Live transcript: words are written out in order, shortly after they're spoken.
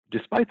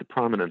Despite the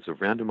prominence of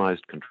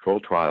randomized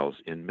controlled trials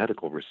in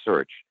medical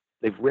research,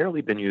 they've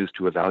rarely been used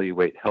to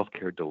evaluate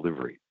healthcare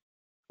delivery.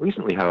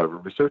 Recently, however,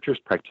 researchers,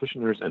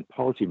 practitioners, and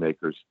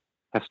policymakers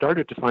have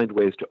started to find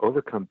ways to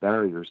overcome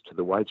barriers to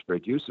the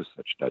widespread use of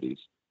such studies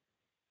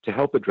to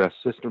help address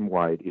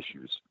system-wide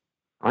issues.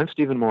 I'm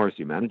Stephen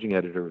Morrissey, managing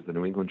editor of the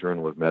New England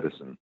Journal of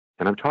Medicine,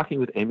 and I'm talking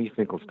with Amy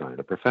Finkelstein,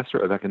 a professor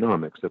of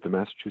economics at the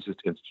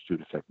Massachusetts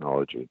Institute of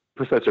Technology.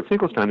 Professor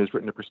Finkelstein has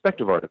written a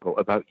perspective article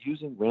about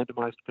using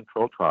randomized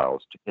controlled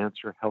trials to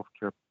answer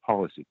healthcare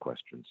policy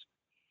questions.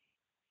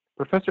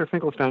 Professor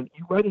Finkelstein,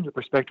 you write in your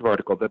perspective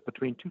article that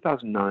between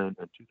 2009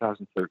 and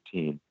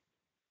 2013,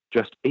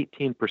 just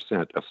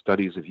 18% of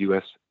studies of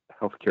U.S.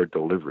 healthcare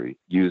delivery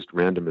used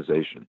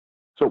randomization.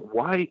 So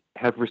why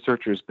have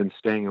researchers been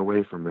staying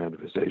away from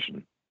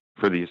randomization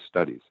for these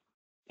studies?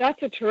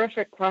 That's a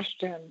terrific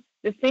question.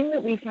 The thing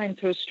that we find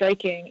so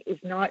striking is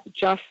not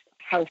just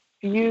how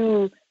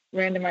few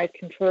randomized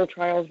control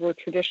trials were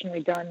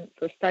traditionally done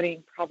for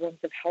studying problems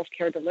of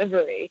healthcare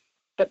delivery,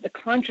 but the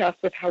contrast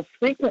with how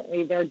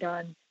frequently they're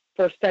done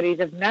for studies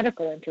of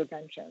medical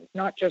interventions,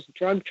 not just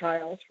drug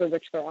trials for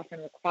which they're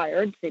often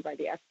required, say by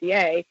the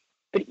FDA,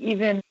 but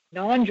even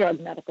non-drug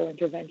medical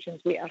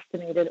interventions. We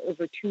estimated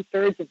over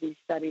 2/3 of these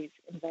studies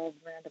involved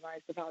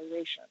randomized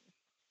evaluations.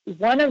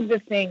 One of the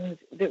things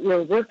that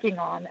we're working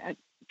on at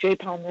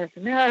J-PAL North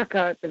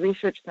America, the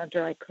research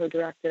center I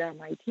co-direct at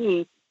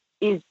MIT,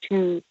 is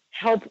to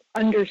help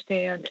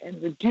understand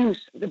and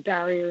reduce the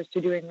barriers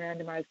to doing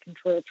randomized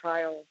controlled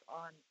trials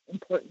on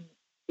important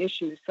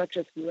issues such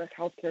as U.S.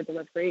 healthcare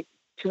delivery,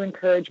 to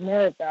encourage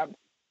more of them.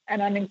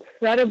 And I'm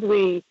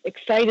incredibly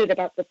excited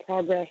about the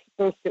progress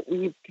both that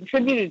we've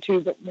contributed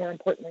to, but more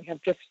importantly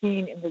have just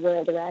seen in the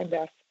world around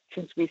us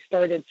since we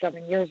started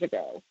 7 years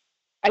ago.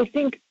 I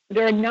think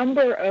there are a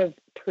number of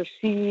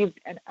perceived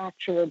and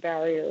actual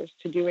barriers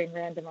to doing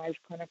randomized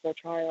clinical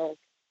trials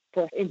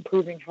for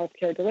improving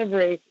healthcare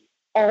delivery,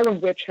 all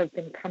of which have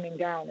been coming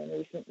down in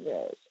recent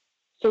years.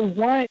 So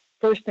one,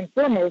 first and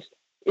foremost,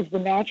 is the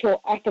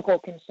natural ethical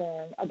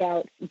concern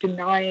about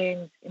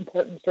denying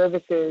important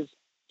services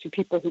to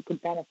people who could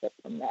benefit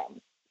from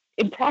them.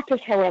 In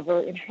practice,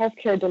 however, in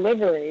healthcare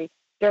delivery,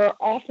 there are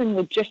often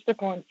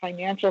logistical and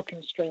financial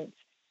constraints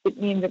that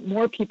mean that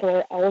more people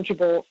are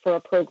eligible for a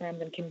program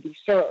than can be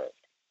served.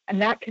 And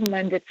that can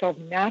lend itself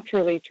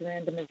naturally to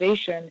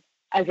randomization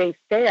as a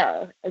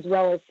fair, as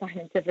well as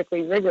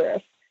scientifically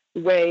rigorous,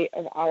 way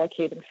of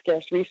allocating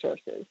scarce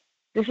resources.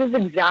 This is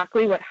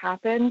exactly what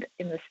happened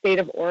in the state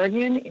of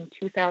Oregon in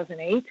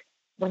 2008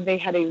 when they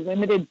had a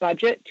limited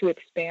budget to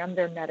expand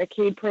their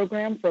Medicaid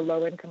program for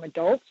low-income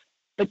adults,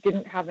 but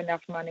didn't have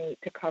enough money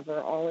to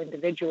cover all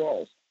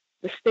individuals.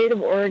 The state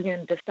of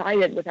Oregon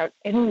decided without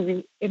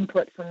any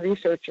input from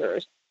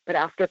researchers, but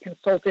after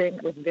consulting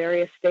with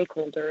various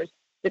stakeholders,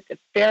 that the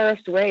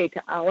fairest way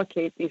to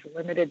allocate these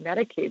limited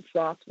Medicaid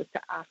slots was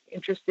to ask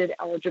interested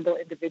eligible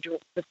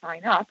individuals to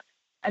sign up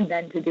and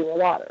then to do a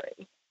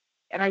lottery.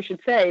 And I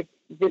should say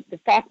that the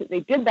fact that they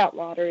did that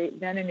lottery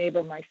then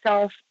enabled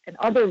myself and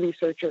other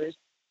researchers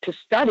to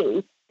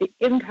study the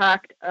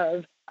impact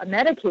of a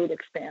Medicaid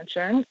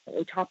expansion,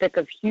 a topic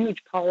of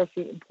huge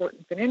policy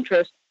importance and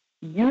interest,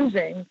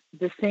 using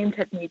the same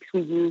techniques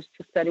we use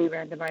to study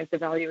randomized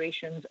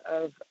evaluations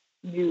of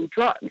new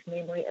drugs,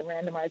 namely a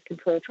randomized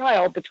controlled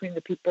trial between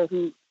the people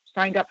who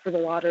signed up for the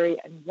lottery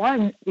and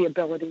won the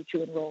ability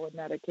to enroll in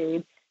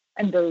Medicaid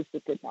and those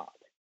that did not.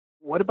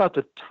 What about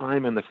the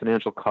time and the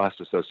financial cost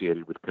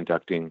associated with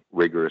conducting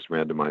rigorous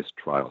randomized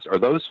trials? Are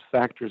those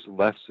factors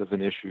less of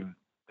an issue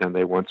than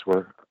they once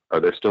were? Are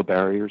there still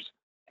barriers?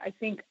 I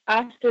think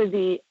after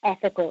the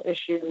ethical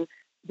issue,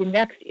 the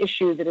next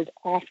issue that is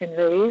often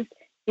raised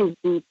is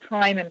the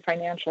time and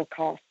financial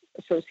costs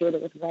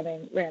associated with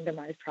running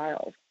randomized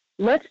trials.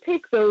 Let's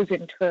take those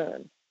in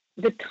turn.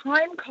 The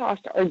time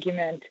cost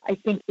argument, I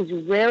think, is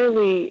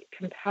rarely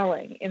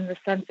compelling in the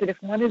sense that if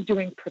one is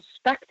doing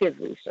prospective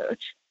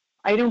research,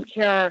 I don't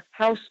care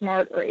how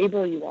smart or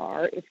able you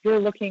are, if you're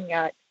looking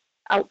at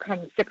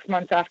outcomes 6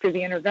 months after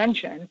the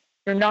intervention,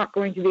 you're not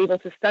going to be able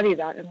to study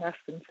that in less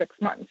than 6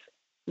 months.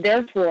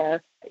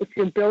 Therefore, if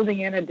you're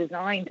building in a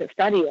design to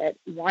study it,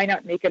 why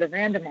not make it a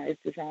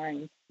randomized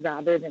design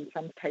rather than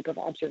some type of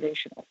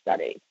observational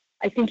study?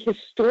 I think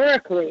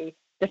historically,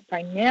 the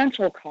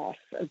financial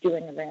costs of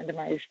doing a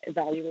randomized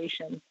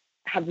evaluation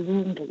have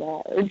loomed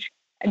large.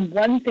 And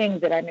one thing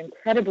that I'm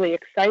incredibly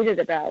excited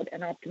about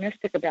and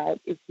optimistic about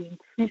is the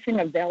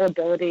increasing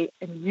availability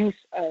and use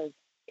of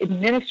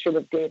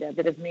administrative data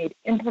that have made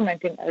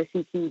implementing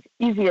RCTs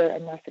easier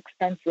and less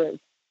expensive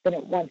than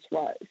it once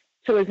was.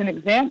 So as an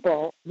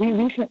example, we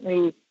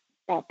recently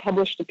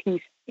published a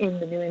piece in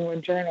the New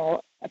England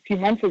Journal a few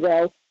months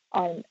ago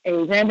on a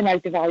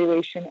randomized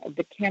evaluation of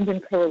the Camden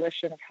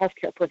Coalition of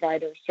Healthcare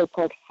Providers,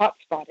 so-called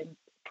hotspotting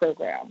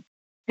program.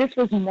 This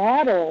was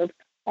modeled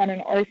on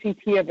an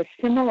RCT of a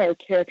similar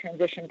care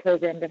transition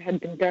program that had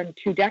been done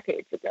 2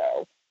 decades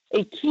ago.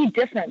 A key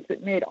difference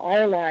that made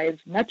our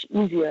lives much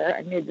easier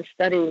and made the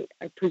study,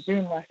 I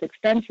presume, less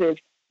expensive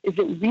is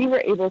that we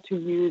were able to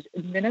use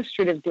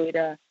administrative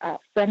data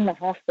from the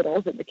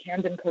hospitals that the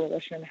Camden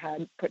Coalition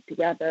had put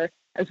together,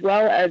 as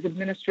well as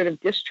administrative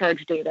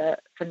discharge data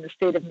from the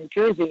state of New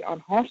Jersey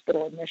on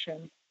hospital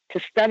admissions to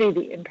study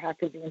the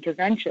impact of the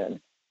intervention.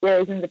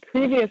 Whereas in the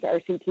previous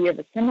RCT of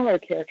a similar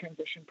care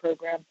transition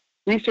program,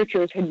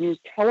 researchers had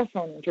used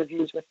telephone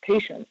interviews with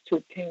patients to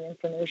obtain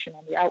information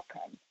on the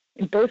outcome.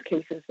 In both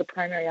cases, the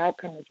primary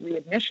outcome was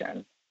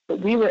readmission, but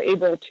we were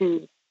able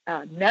to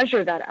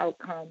measure that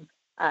outcome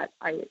at,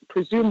 I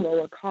presume,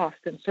 lower cost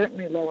and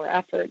certainly lower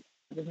effort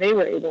than they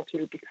were able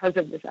to because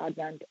of this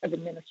advent of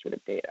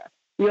administrative data.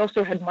 We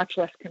also had much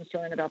less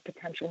concern about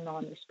potential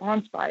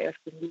non-response bias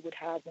than we would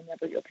have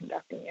whenever you're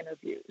conducting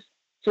interviews.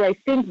 So I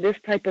think this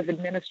type of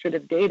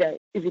administrative data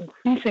is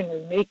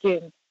increasingly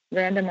making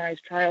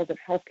randomized trials of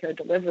healthcare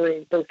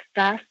delivery both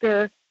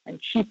faster and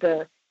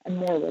cheaper and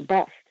more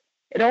robust.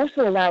 It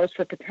also allows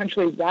for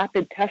potentially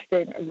rapid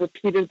testing of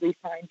repeatedly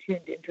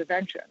fine-tuned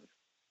interventions.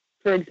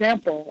 For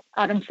example,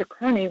 Adam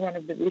Ciccone, one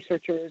of the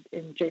researchers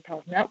in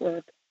J-PAL's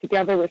network,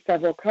 together with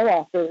several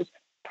co-authors,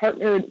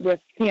 partnered with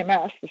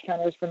CMS, the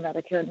Centers for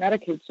Medicare and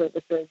Medicaid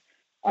Services,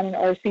 on an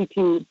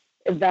RCT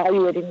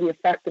evaluating the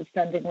effect of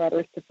sending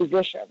letters to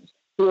physicians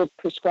who are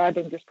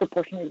prescribing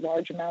disproportionately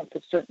large amounts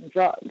of certain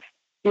drugs.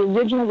 The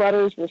original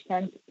letters were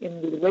sent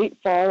in the late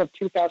fall of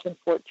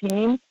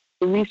 2014.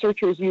 The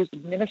researchers used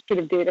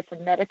administrative data from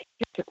Medicare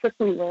to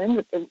quickly learn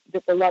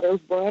that the letters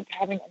weren't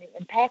having any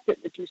impact at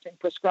reducing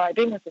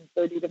prescribing within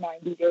 30 to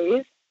 90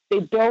 days. They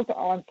built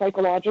on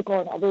psychological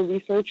and other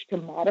research to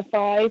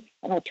modify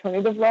an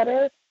alternative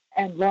letter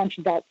and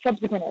launched that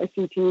subsequent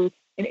RCT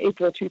in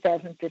April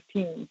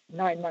 2015,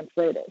 9 months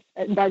later.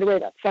 And by the way,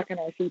 that second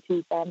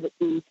RCT found that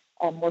the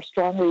more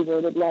strongly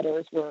worded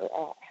letters were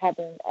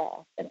having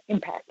an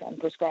impact on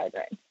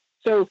prescribing.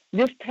 So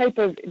this type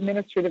of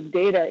administrative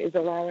data is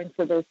allowing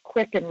for those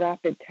quick and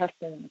rapid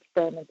testing and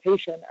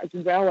experimentation, as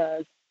well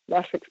as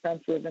less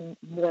expensive and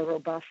more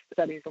robust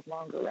studies of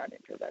longer run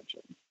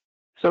interventions.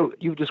 So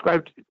you've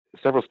described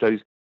several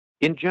studies.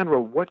 In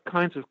general, what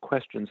kinds of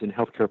questions in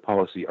healthcare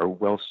policy are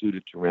well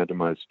suited to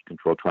randomized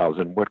controlled trials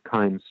and what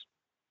kinds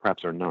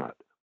perhaps are not?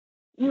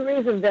 You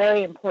raise a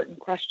very important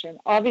question.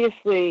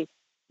 Obviously,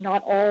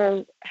 not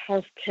all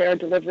healthcare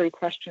delivery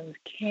questions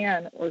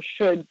can or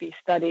should be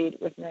studied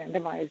with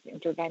randomized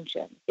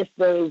intervention. If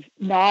there's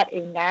not a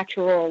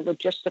natural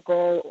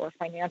logistical or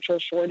financial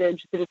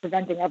shortage that is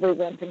preventing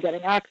everyone from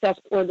getting access,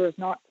 or there's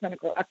not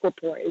clinical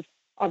equipoise,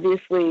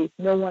 obviously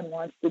no one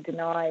wants to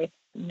deny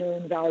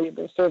known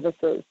valuable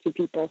services to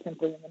people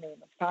simply in the name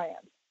of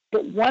science.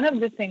 But one of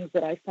the things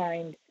that I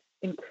find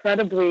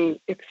incredibly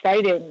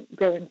exciting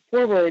going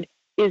forward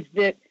is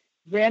that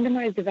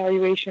randomized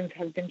evaluations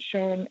have been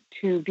shown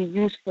to be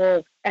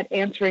useful at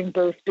answering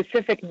both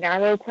specific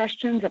narrow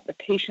questions at the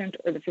patient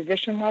or the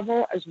physician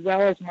level, as well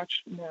as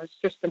much more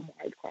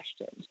system-wide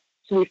questions.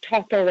 So we've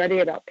talked already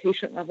about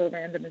patient-level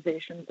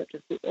randomization, such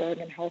as the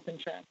Oregon Health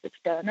Insurance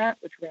Experiment,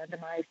 which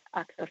randomized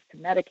access to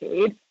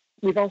Medicaid.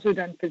 We've also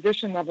done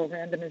physician-level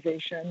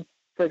randomization,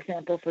 for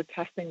example, for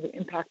testing the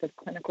impact of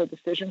clinical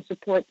decision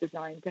support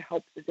designed to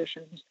help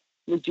physicians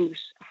reduce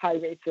high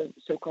rates of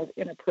so-called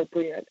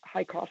inappropriate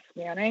high-cost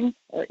scanning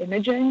or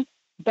imaging.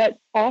 But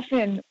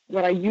often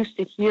what I used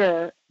to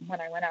hear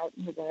when I went out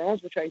in the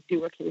world, which I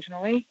do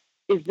occasionally,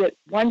 is that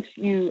once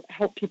you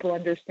help people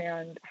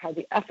understand how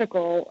the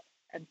ethical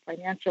and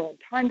financial and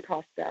time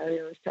cost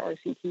barriers to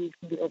RCTs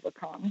can be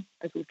overcome,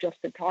 as we've just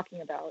been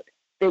talking about,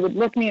 they would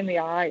look me in the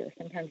eye or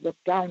sometimes look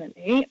down at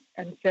me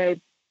and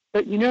say,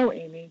 but you know,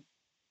 Amy,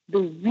 the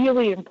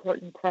really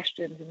important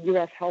questions in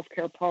U.S.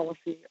 healthcare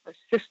policy are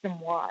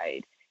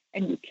system-wide,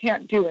 and you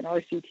can't do an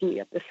RCT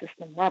at the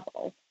system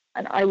level.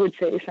 And I would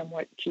say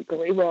somewhat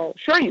cheekily, well,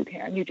 sure you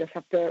can. You just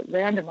have to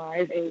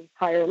randomize a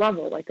higher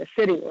level, like a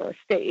city or a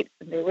state,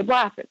 and they would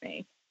laugh at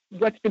me.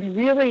 What's been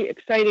really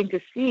exciting to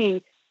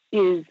see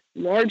is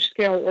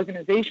large-scale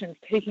organizations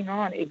taking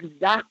on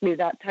exactly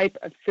that type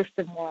of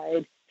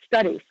system-wide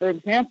study. For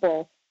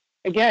example,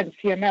 again,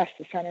 CMS,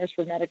 the Centers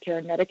for Medicare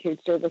and Medicaid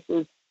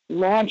Services,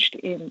 launched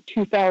in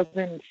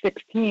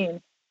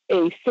 2016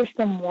 a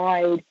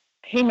system-wide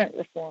payment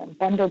reform,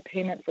 bundled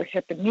payment for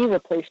hip and knee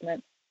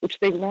replacement, which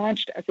they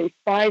launched as a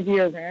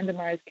 5-year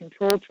randomized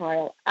controlled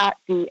trial at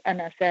the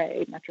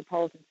MSA,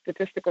 Metropolitan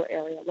Statistical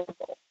Area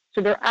level.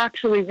 So they're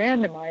actually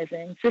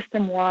randomizing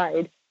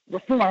system-wide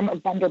reform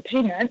of bundled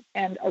payment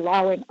and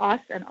allowing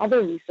us and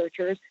other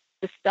researchers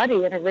to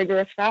study in a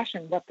rigorous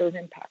fashion what those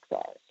impacts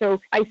are.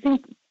 So I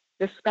think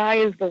the sky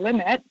is the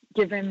limit,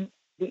 given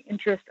the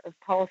interest of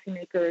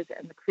policymakers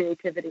and the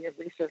creativity of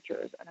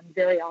researchers, and I'm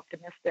very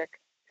optimistic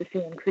to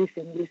see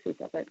increasing uses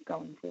of it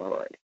going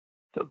forward.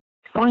 So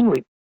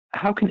finally,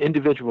 how can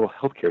individual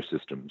healthcare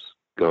systems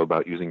go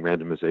about using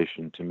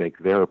randomization to make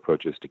their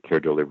approaches to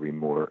care delivery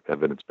more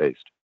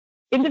evidence-based?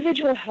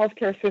 Individual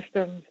healthcare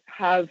systems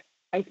have,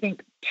 I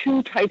think,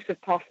 two types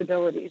of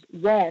possibilities.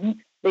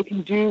 One, they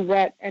can do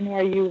what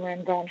NYU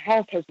Langone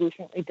Health has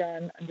recently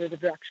done under the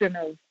direction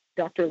of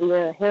Dr.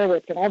 Leora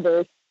Horowitz and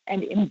others,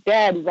 and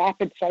embed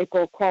rapid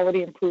cycle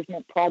quality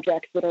improvement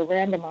projects that are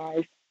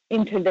randomized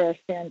into their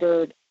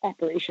standard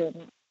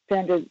operation,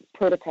 standard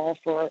protocol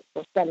for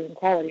studying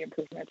quality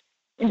improvement.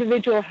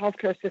 Individual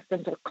healthcare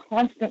systems are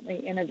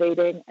constantly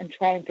innovating and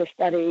trying to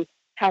study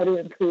how to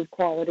improve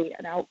quality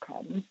and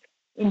outcomes.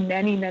 In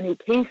many, many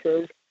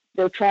cases,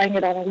 they're trying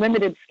it on a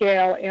limited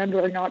scale and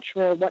or not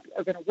sure what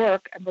are going to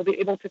work, and they'll be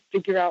able to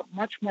figure out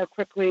much more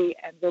quickly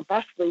and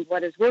robustly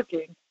what is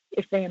working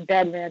if they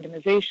embed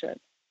randomization.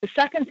 The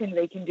second thing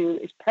they can do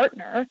is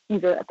partner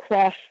either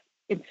across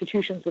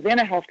institutions within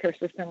a healthcare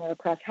system or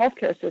across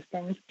healthcare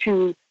systems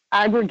to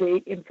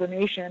aggregate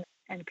information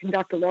and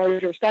conduct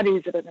larger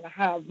studies that are going to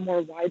have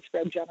more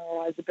widespread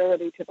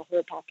generalizability to the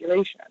whole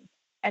population.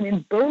 And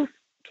in both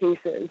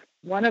cases,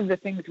 one of the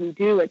things we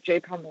do at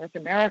JPAL North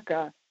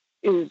America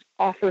is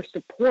offer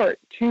support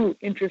to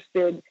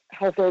interested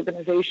health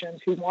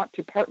organizations who want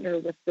to partner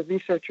with the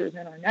researchers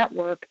in our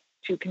network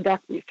to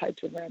conduct these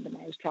types of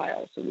randomized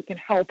trials. So we can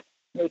help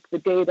make the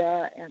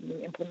data and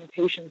the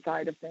implementation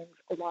side of things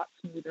a lot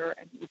smoother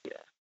and easier.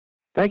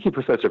 Thank you,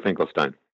 Professor Finkelstein.